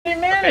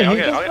Okay, he okay,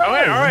 just okay,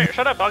 was. alright,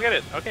 shut up, I'll get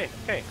it. Okay,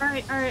 okay.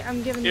 Alright,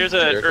 I'm giving Here's you.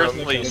 an Here comes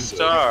earthly the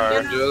star.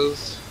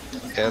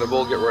 ninjas.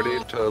 Hannibal, get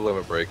ready to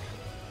limit break.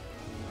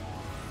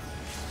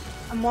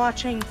 I'm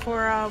watching for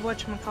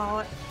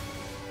whatchamacallit.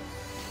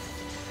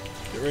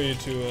 Get ready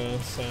to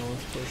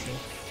silence Potion.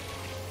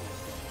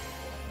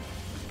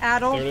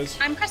 Addle. There it is.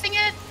 I'm pressing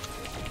it.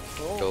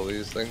 Kill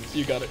these things.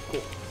 You got it.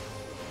 Cool.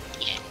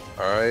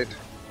 Alright.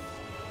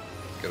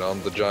 Get on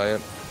the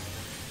giant.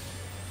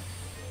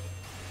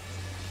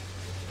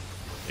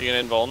 You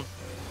gonna invuln?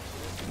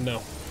 No.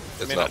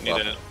 It's May not not need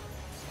buff. it.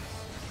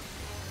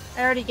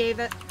 I already gave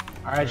it.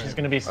 Alright, she's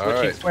gonna be switching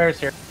Alright. squares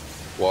here.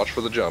 Watch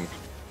for the jump.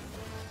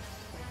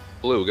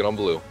 Blue, get on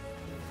blue.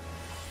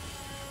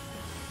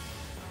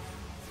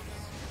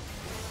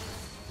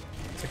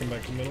 Take him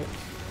back to middle.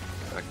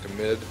 Back to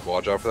mid.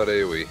 Watch out for that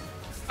AoE.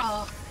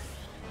 Oh,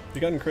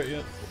 You gotten crit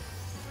yet?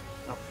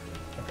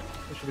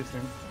 It should be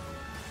soon.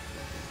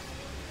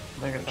 I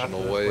think it's after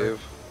Dimensional this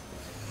wave.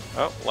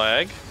 Oh,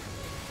 lag.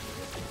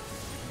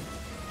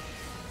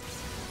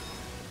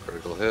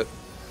 Critical hit.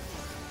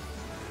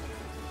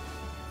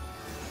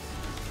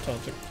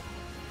 Taunting.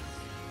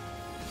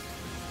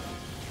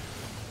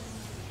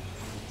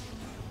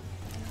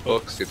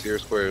 Hooks, get to your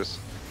squares.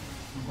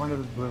 One of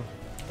is blue.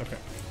 Okay.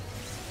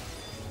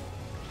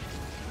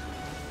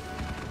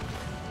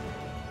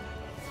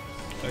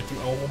 Back to,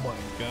 oh my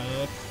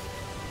god.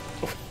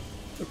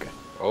 Okay.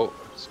 Oh,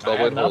 Spellblade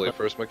had Holy, nothing.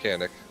 first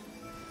mechanic.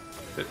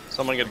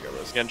 Someone get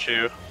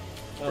Genshu.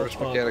 First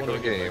hold on, mechanic let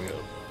of the me get game. back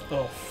up.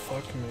 Oh,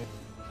 fuck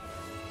me.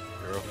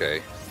 You're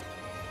okay.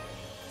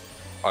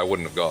 I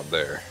wouldn't have got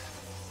there.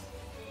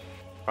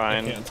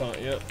 I Fine. can't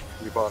taunt yet.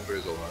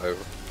 Yvonne's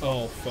alive.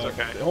 Oh, fuck.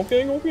 okay.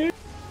 Okay, okay.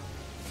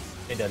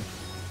 He did.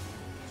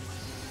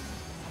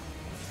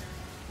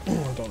 I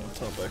don't have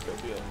taunt back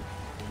up yet.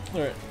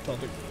 Alright,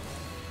 taunting.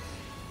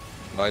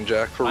 Mind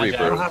Jack for I Reaper.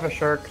 don't have a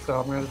shark, so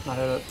I'm gonna just not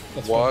hit it.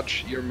 That's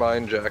Watch your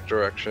Mind Jack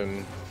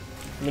direction.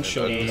 I'm in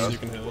shield so adjust you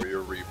can hit for it. your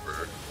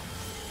Reaper.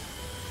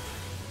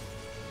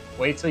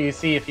 Wait till you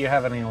see if you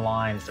have any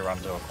lines to run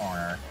to a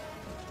corner.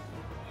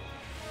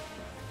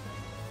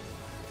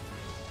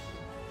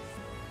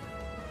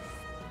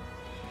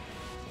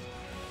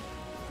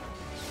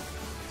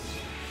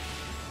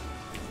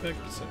 Back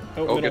to center.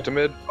 Oh, middle. get to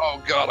mid.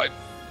 Oh god, I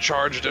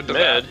charged into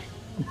Mid.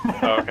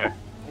 that. Oh, okay.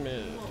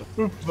 Mid.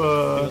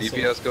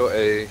 DPS go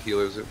A,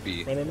 healers at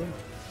B. Run.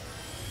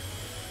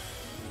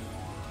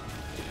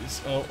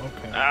 Please. Oh,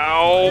 okay.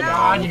 Ow!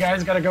 God, you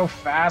guys gotta go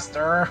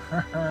faster.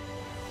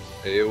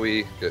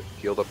 AoE, get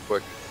healed up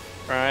quick.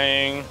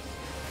 Trying.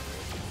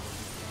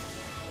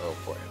 Oh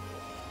boy.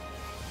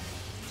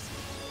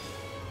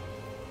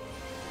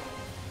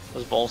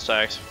 Those bull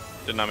stacks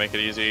did not make it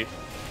easy.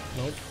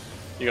 Nope.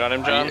 You got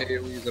him, John? 3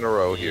 AoEs in a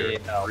row here.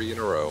 Yeah. 3 in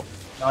a row.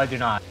 No, I do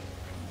not.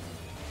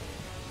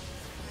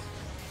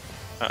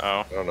 Uh-oh.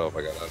 I don't know if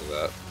I got out of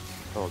that.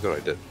 Oh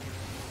good, I did.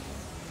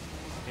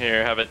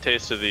 Here, have a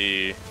taste of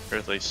the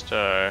earthly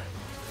star.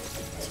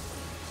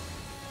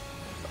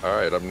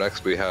 Alright, up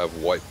next we have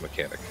White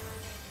Mechanic.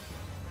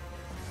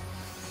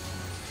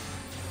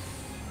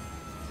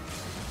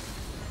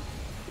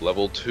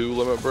 Level 2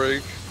 limit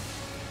break.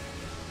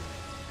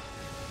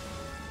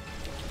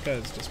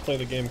 Guys, just play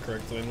the game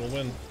correctly and we'll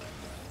win.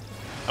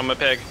 I'm a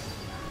pig.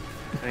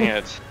 Dang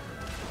it.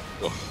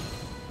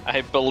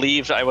 I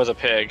believed I was a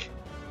pig.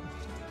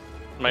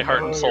 My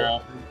heart and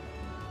soul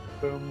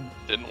Boom.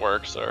 didn't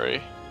work,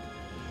 sorry.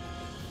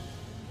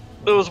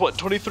 It was what,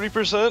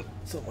 23%?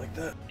 Something like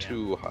that.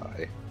 Too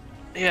high.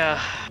 Yeah.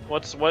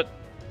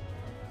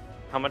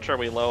 How much are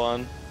we low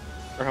on?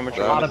 Or how much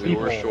A are lot we of we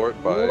people. were short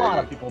A lot by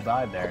of people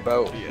died there.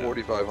 about Yeah.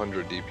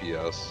 4,500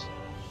 DPS.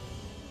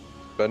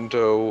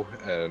 Bento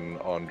and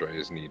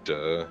Andres need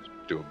to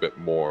do a bit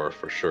more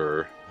for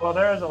sure. Well,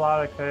 there's a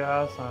lot of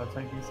chaos on the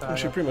tanking side.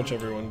 Actually, pretty much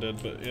everyone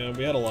did, but yeah,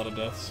 we had a lot of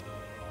deaths.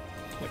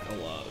 Like, a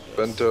lot of deaths.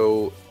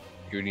 Bento,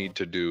 you need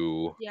to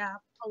do, Yeah,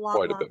 a lot,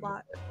 Quite a bit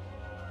more.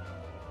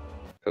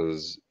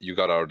 because you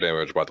got out of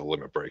damage by the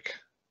limit break.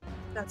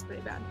 That's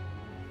pretty bad.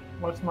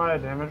 What's my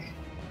damage?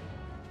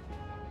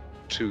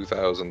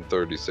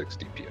 2,036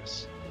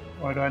 DPS.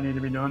 What do I need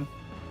to be doing?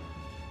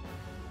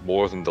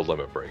 More than the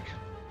limit break.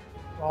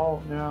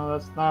 Oh,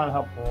 that's not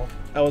helpful.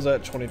 I was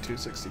at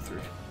 2263.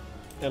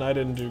 And I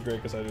didn't do great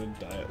because I didn't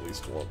die at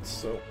least once,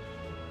 so.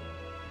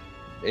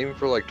 Aim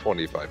for like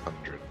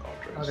 2,500,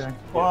 Andres. Okay.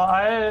 Well,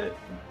 I,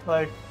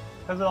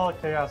 because of all the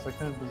chaos, I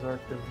couldn't berserk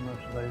as much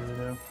as I usually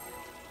do.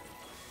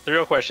 The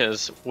real question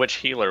is, which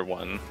healer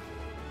won?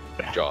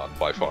 John,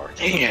 by far.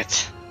 Dang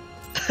it!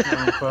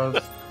 Really close.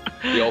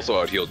 He also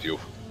outhealed you.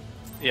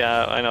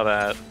 Yeah, I know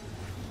that.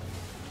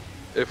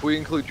 If we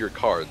include your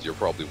cards, you're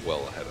probably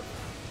well ahead of him.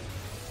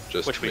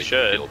 Just Which to we make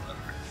should. you feel better.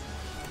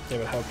 Yeah,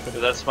 but how could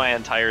it? That's my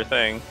entire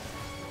thing.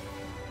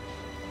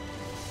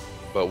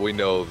 But we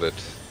know that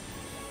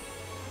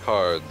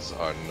cards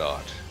are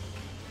not.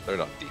 They're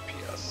not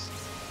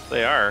DPS.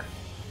 They are.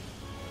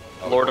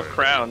 Lord of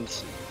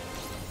Crowns.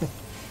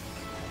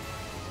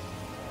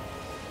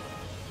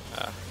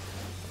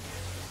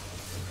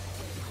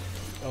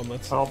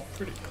 that's Oh.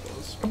 pretty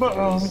close. Come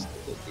on. We'll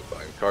do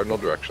fine. Cardinal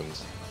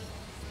directions.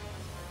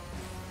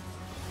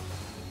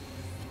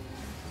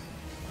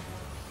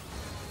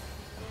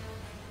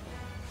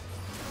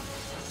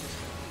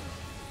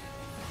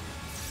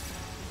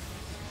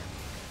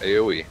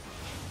 AoE.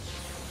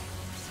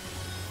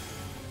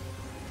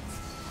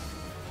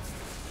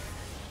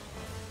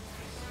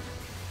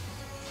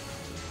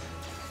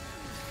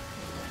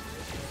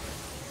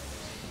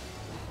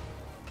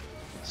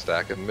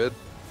 Stack in mid.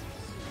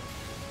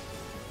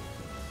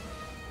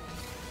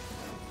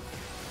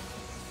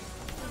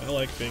 I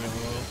like being in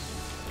low.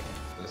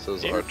 This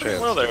is Yeah, our pretty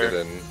chance well to there.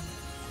 get in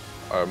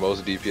our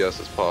most DPS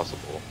as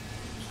possible.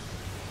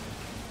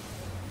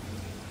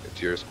 Get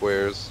to your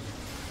squares.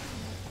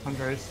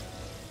 Andres.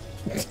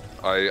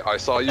 I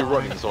saw you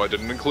running, so I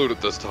didn't include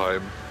it this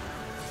time.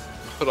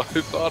 But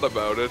I thought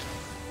about it.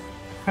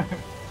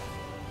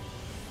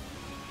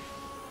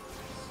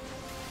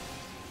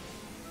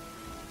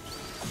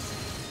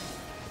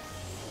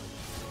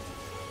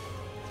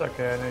 It's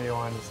okay, I know you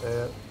wanted to say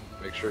it.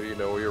 Make sure you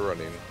know where you're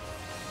running.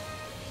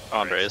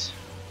 Andres.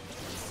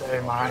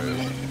 Say my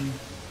name.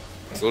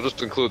 We'll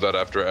just include that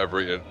after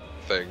every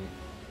thing.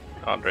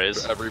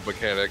 Andres. Every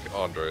mechanic,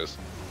 Andres.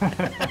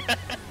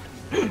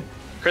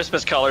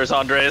 Christmas colors,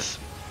 Andres.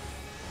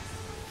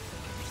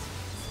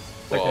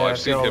 Well, okay, I I've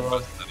seen feel him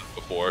rough. listed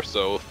before,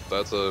 so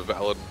that's a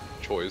valid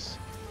choice.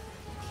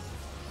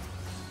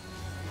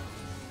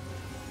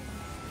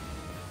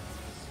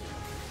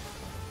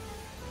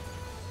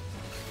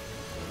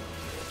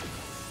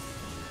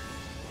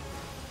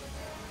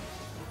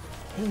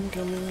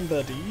 Incoming,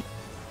 buddy. You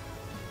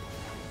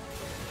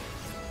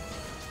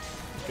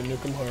can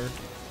nuke him hard.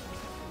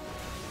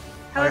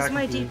 How I is got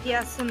my confused.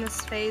 DPS in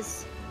this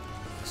phase?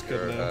 It's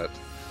You're good now. at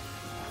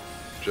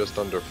just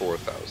under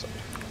 4,000.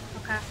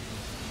 Okay.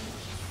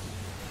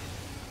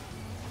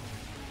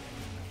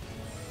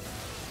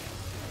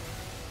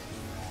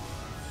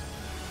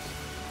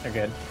 They're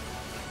good.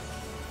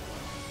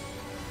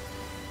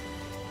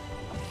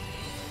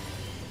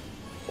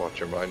 Watch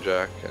your mind,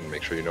 Jack, and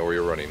make sure you know where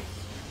you're running.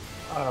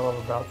 I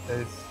love about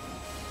face.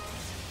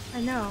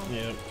 I know.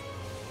 Yeah.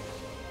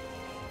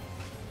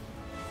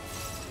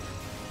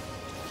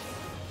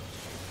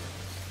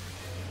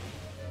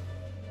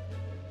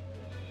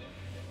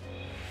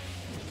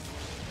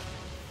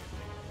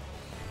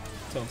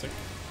 Sounds like.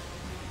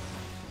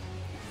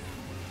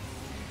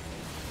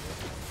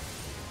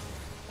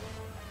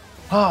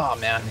 Oh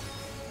man.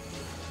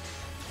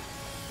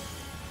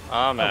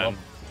 Oh man.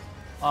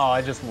 Oh,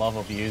 I just love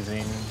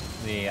abusing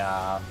the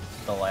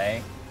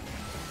delay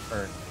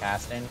for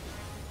casting.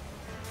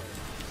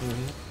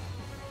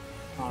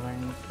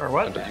 Haunting. Or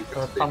what? And you Or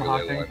can stay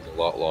tomahawking. melee lines a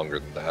lot longer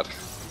than that.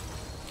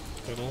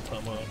 Good old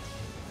tomahawk.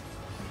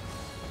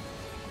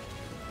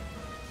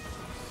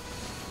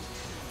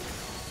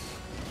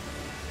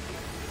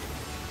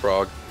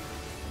 Frog.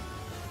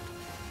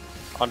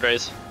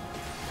 Andres.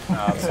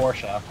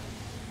 Porsche.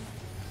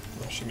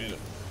 Oh, she made it.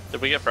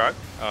 Did we get frog?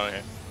 Oh,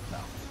 okay. No,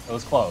 it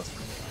was close.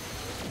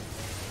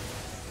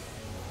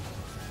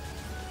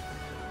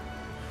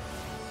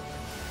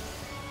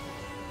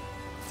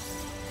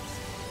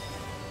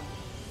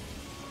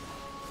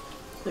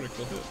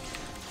 Critical hit.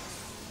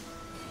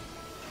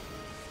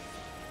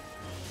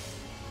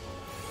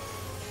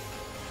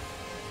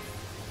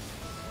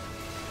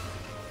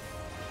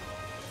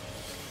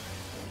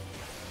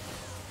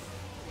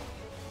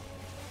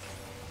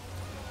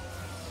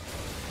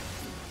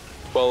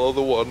 Follow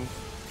the one.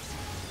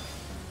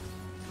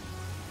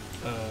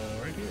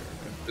 Right here.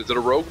 Is it a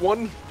rogue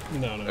one? Okay.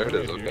 No, There it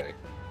right is, here. okay.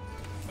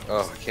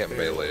 Oh, I can't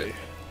melee it.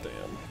 Damn.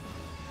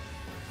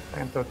 I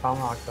can throw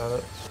tomahawks at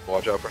it.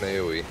 Watch out for an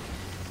AoE.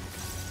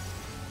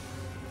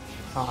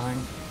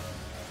 Haunting.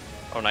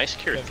 Oh, nice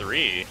cure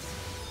 3.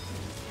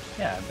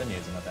 Yeah, I've been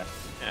using it there.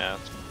 Yeah,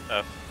 that's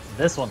tough.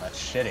 This one that's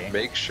shitty.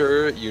 Make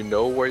sure you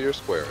know where your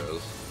square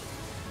is.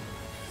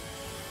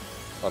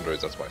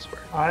 Andres, that's my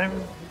square. I'm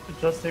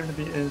just able to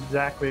be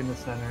exactly in the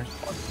center.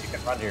 You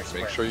can run to your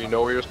square. Make sure you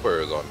know where your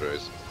square is,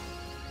 Andres.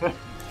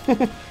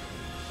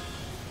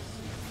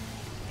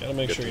 Gotta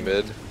make Get sure to you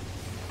mid.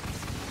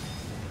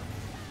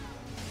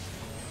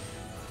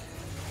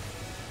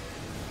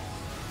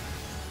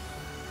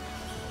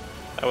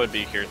 That would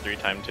be cure 3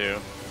 time 2.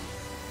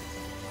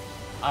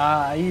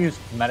 I use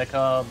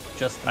Medica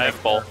just to I make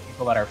have sure both.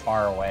 people that are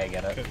far away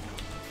get it. Okay.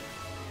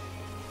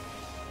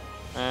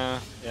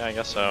 Yeah, I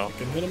guess so.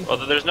 You can hit him. Well,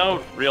 there's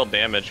no real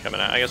damage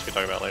coming out. I guess we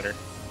talk about it later.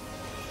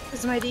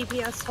 Is my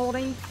DPS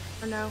holding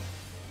or no?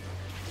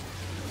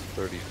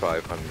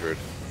 3,500.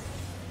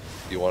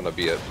 You want to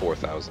be at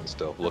 4,000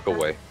 still. Look Okay.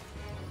 away.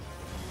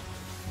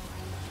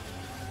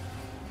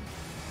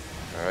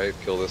 Alright,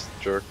 kill this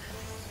jerk.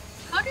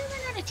 How do you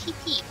run out of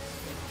TP?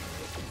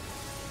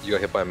 You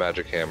got hit by a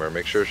magic hammer.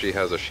 Make sure she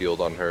has a shield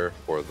on her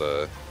for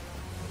the...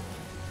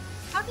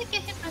 How did you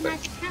get hit by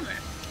magic hammer?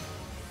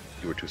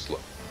 You were too slow.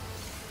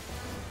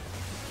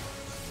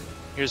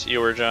 Here's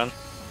Ewer, John.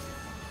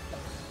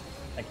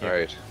 Thank you.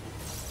 Alright.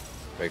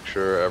 Make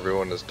sure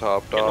everyone is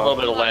topped Getting a off.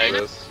 little bit of lag.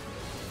 This.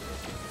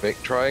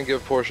 Try and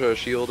give Portia a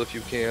shield if you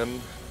can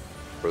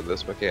for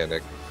this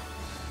mechanic,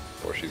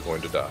 or she's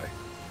going to die.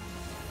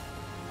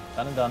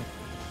 Done and done.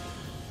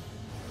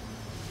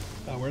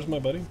 Where's my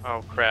buddy?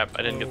 Oh crap!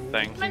 I didn't get the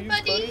thing. My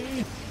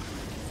buddy.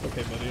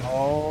 Okay, buddy.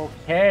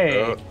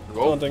 Okay.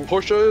 Taunting.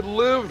 Portia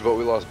lived, but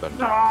we lost Ben.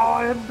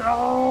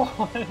 No.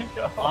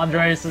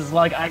 Andres is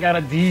like, I got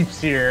a deeps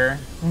here.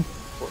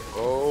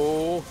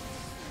 Oh.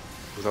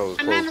 That was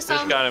I'm close. on the Just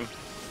song. got him.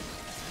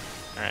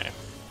 All right.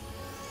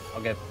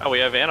 Okay. Oh, we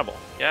have Annabelle.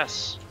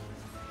 Yes.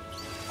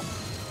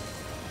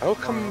 How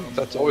come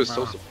that's always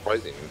so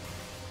surprising?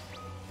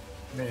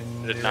 I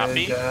mean, Did it not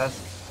be? I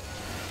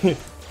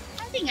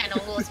think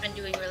Annabelle's been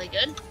doing really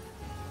good.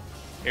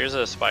 Here's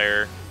a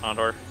Spire,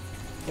 Andor.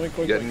 Wait,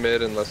 wait, Get wait. in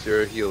mid unless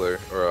you're a healer,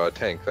 or a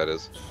tank, that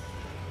is.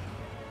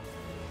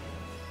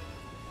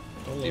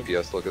 Don't look.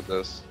 DPS, look at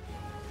this.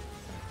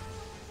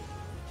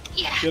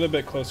 Yeah. Get a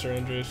bit closer,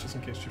 Andres, just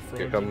in case you froze.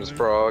 Here comes over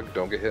Frog.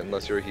 Don't get hit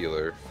unless you're a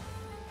healer.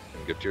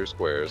 And get to your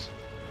squares.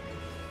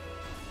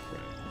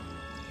 there.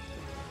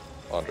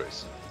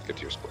 Andres, get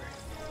to your square.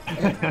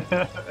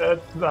 I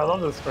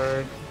love this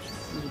bird.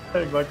 She's a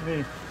pig like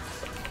me.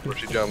 Where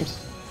she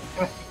jumps.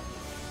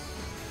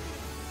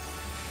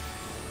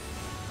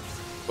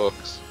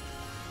 Books.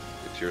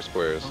 Get to your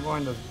squares. I'm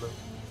going to.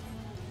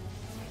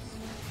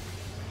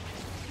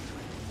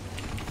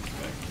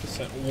 Back to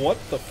set. What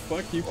the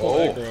fuck? You pull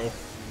Oh. aggro.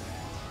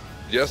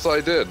 Yes,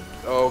 I did.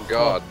 Oh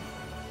God.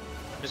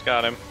 Just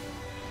got him.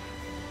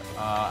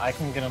 I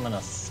can get him in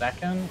a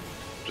second.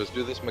 Just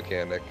do this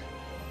mechanic.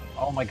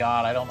 Oh my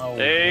god, I don't know.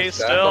 Hey,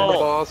 Stack on the still.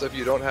 boss if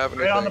you don't have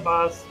anything. Right on the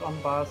boss. On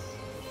the boss.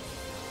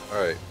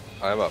 All right,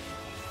 I'm up.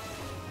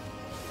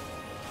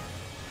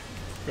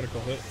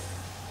 Critical hit.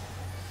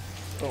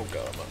 Oh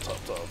god, I'm not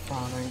topped off.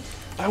 Spawning.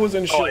 I was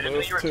in Oh, shield I didn't know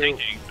oath you were too.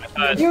 tanking. I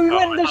thought, You oh, went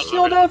I into thought it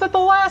shield was- oath at the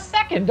last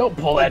second. Don't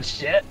pull that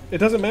shit. It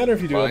doesn't matter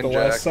if you do it at the Mind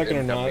last jack second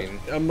or not.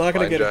 incoming. I'm not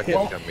gonna Mind get jack hit.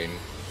 incoming.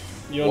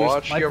 You understand?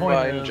 Watch My your point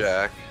mind is-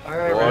 jack.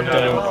 Alright, Watch got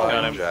him, your got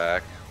mind him.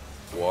 jack.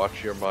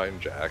 Watch your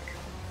mind jack.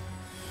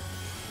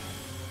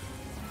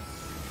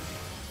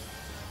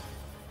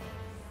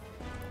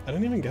 I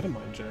didn't even get a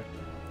mind jack.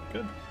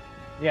 Good.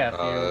 Yeah, if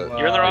you,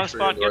 You're in the wrong make sure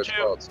spot, you're in the get right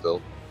you. spot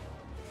still.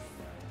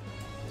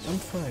 I'm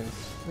fine.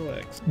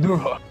 Relax.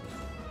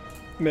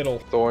 Middle.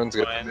 Thorns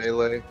get Fine. to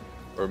melee,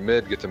 or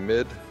mid get to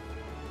mid.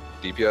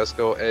 DPS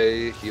go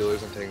A,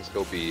 healers and tanks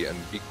go B, and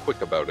be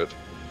quick about it.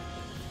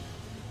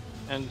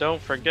 And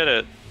don't forget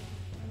it.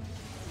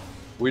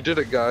 We did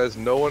it, guys.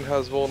 No one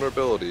has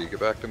vulnerability. Get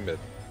back to mid.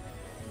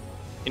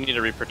 You need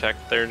to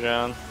reprotect there,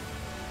 John.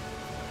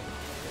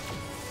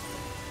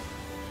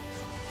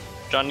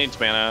 John needs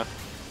mana.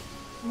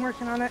 I'm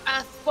working on it.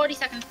 40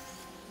 seconds.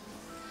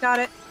 Got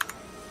it.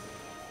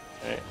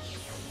 Okay.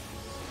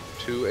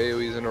 2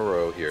 AoEs in a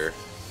row here.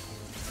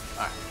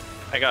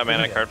 I got a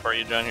mana Yeah. card for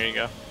you, John. Here you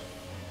go.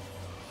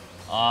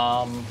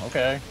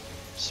 Okay.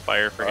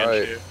 Spire forget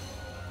Alright. you.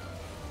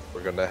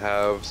 We're gonna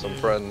have some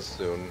friends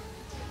soon.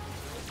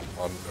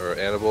 Or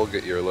Annabelle,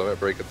 get your limit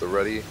break at the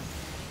ready.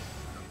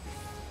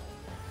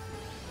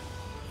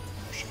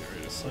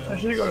 I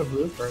should go to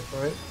blue first,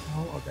 right?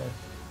 Oh, okay.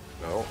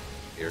 No.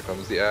 Here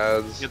comes the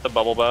ads. Get the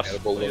bubble buff.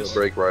 Annabelle limit Please.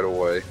 break right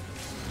away.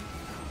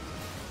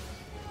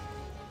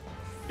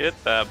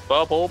 Get that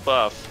bubble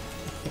buff.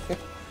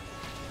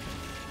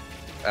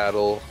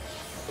 Addle,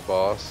 the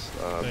boss.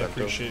 I Bento.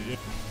 appreciate you.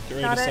 Get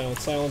ready Got to it.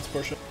 silence. Silence,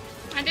 Portia.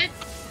 I did.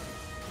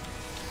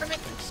 Perfect.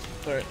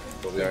 Thanks. Alright.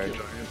 Kill the Iron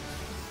Giant.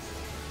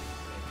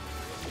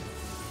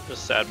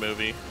 Just sad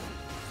movie.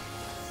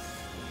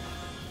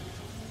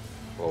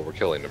 Well, we're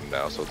killing him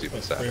now, so it's even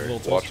That's brave sadder.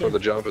 little Watch toaster. for the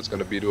jump. It's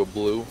gonna be to a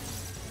blue.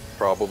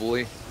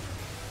 Probably.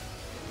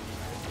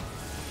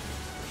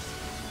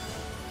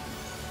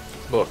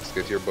 Books.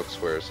 Get to your book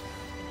squares.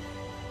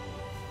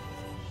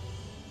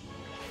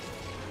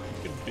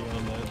 Good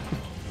beyond that.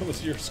 That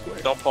was your square.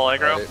 Don't pull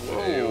aggro. Right,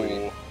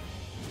 AoE.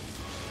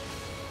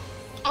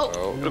 Oh,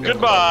 Oh, Whoa.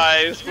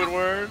 Goodbye,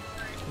 Squidward.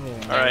 Oh,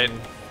 Alright.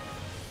 man.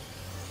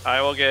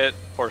 I will get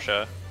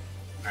Portia.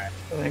 I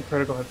think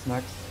critical hits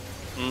next.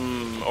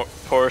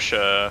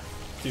 Portia.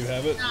 Do you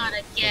have it? not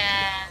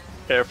again.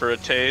 Care for a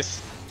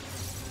taste?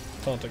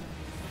 Taunting.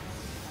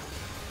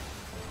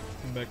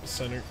 Come back to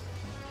center.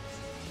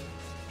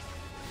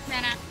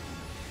 Mana.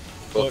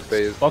 book Books.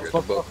 phase. Book, Get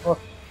to book, book.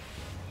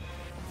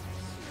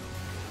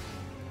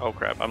 Oh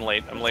crap, I'm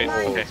late. I'm late. Oh,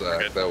 Okay, we're Zach,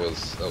 good. that was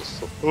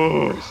so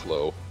pretty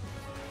slow.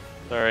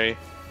 Sorry.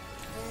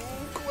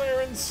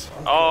 Clarence.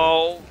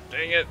 Oh,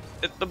 dang it.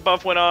 The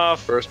buff went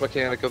off. First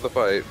mechanic of the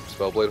fight.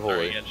 Spellblade Sorry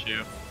Holy. against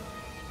you.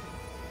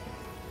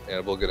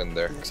 Annabelle, get in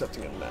there. I'm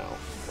accepting him now.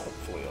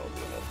 Hopefully I'll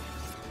be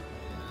enough.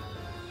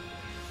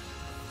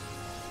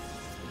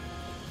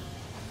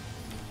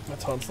 My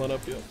taunt's not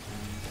up yet.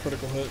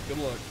 Critical hit. Good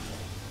luck.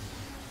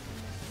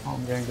 Oh,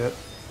 I'm getting it.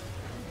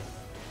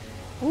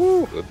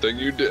 Good thing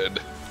you did.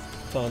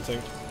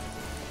 Taunting.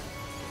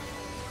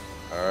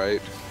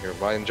 Alright, your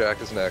Mind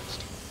Jack is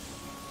next.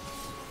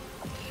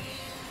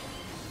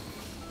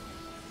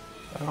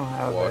 I don't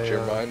have Watch a,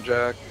 your Mind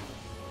Jack.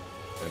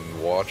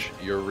 And watch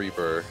your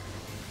Reaper.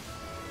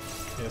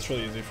 Yeah, it's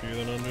really easy for you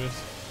then, Andres.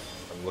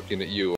 I'm looking at you.